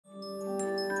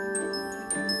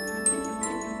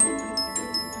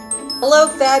Hello,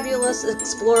 fabulous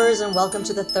explorers, and welcome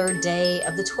to the third day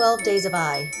of the 12 Days of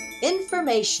I.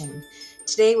 Information.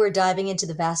 Today we're diving into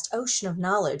the vast ocean of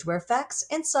knowledge where facts,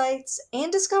 insights,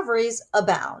 and discoveries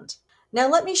abound. Now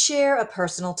let me share a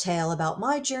personal tale about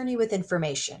my journey with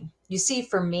information. You see,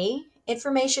 for me,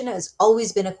 information has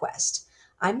always been a quest.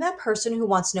 I'm that person who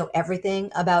wants to know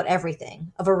everything about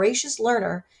everything, a voracious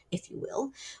learner, if you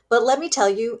will. But let me tell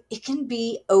you, it can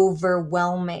be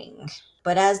overwhelming.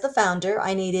 But as the founder,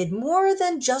 I needed more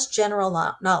than just general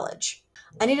knowledge.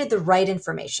 I needed the right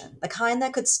information, the kind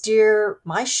that could steer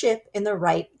my ship in the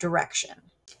right direction.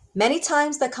 Many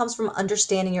times that comes from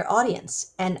understanding your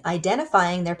audience and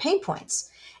identifying their pain points.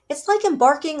 It's like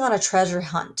embarking on a treasure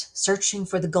hunt, searching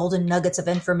for the golden nuggets of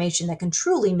information that can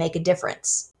truly make a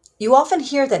difference. You often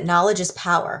hear that knowledge is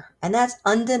power, and that's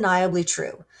undeniably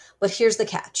true. But here's the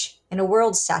catch. In a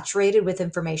world saturated with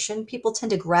information, people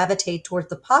tend to gravitate towards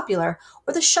the popular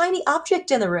or the shiny object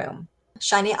in the room.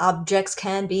 Shiny objects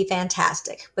can be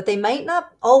fantastic, but they might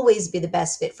not always be the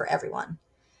best fit for everyone.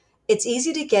 It's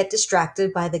easy to get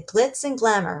distracted by the glitz and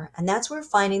glamour, and that's where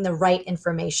finding the right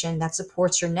information that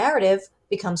supports your narrative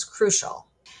becomes crucial.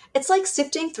 It's like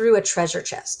sifting through a treasure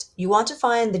chest. You want to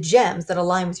find the gems that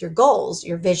align with your goals,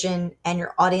 your vision, and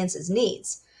your audience's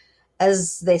needs.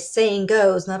 As the saying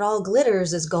goes, not all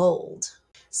glitters is gold.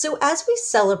 So as we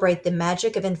celebrate the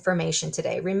magic of information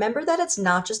today, remember that it's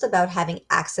not just about having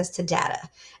access to data.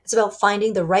 It's about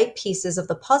finding the right pieces of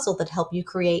the puzzle that help you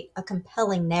create a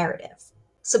compelling narrative.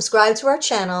 Subscribe to our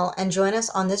channel and join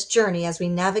us on this journey as we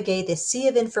navigate the sea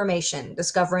of information,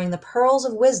 discovering the pearls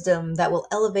of wisdom that will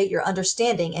elevate your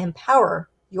understanding and empower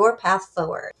your path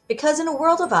forward. Because in a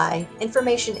world of I,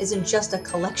 information isn't just a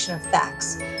collection of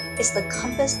facts. It's the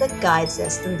compass that guides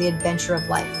us through the adventure of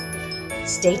life.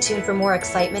 Stay tuned for more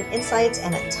excitement, insights,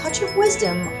 and a touch of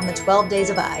wisdom on the 12 Days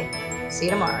of I. See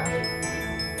you tomorrow.